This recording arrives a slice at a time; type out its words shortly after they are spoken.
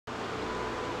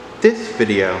This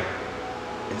video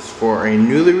is for a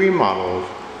newly remodeled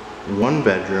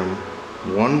 1-bedroom,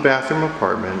 1-bathroom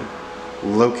apartment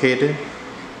located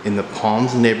in the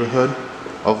Palms neighborhood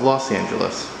of Los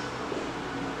Angeles,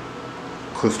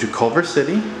 close to Culver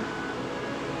City,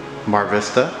 Mar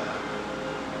Vista,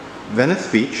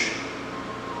 Venice Beach,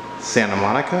 Santa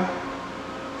Monica,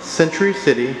 Century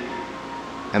City,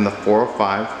 and the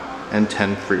 405 and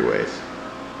 10 freeways.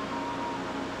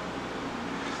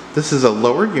 This is a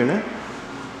lower unit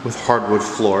with hardwood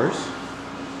floors,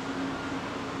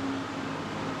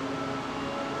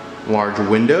 large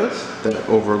windows that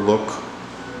overlook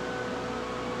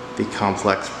the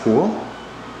complex pool.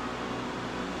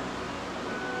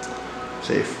 It's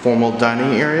a formal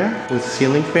dining area with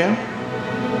ceiling fan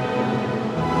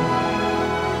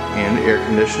and air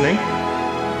conditioning.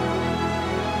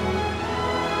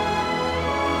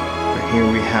 Right here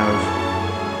we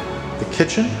have the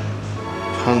kitchen.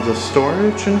 Tons of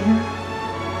storage in here.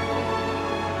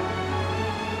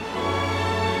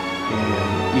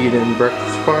 And eat-in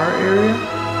breakfast bar area.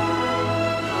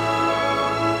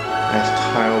 Nice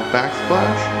tile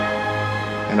backsplash.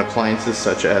 And appliances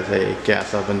such as a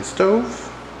gas oven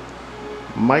stove,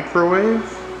 microwave,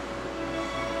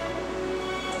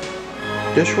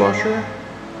 dishwasher,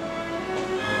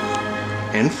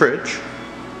 and fridge.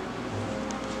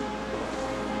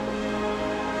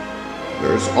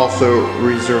 There's also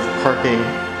reserved parking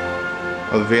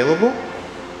available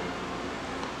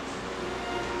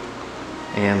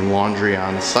and laundry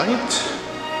on site.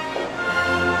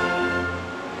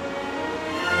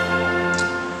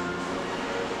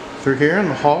 Through here in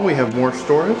the hall we have more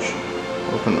storage,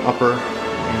 open upper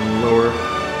and lower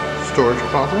storage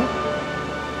closet,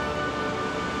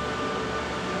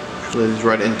 which leads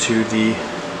right into the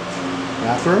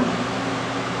bathroom.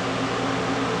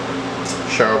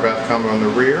 Shower bath combo on the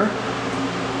rear,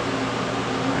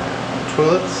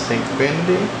 toilets, sink,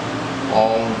 vanity,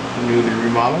 all newly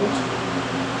remodeled.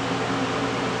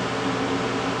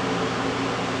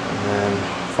 And then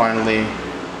finally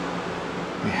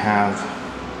we have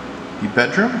the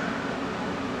bedroom,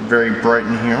 very bright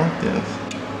in here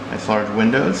with nice large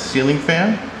windows, ceiling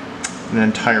fan, and an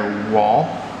entire wall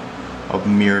of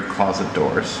mirrored closet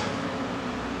doors.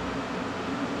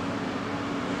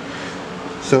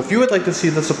 So if you would like to see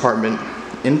this apartment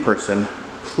in person,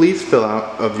 please fill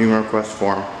out a viewing request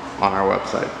form on our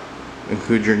website.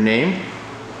 Include your name,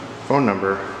 phone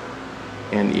number,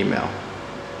 and email.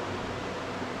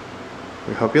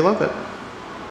 We hope you love it.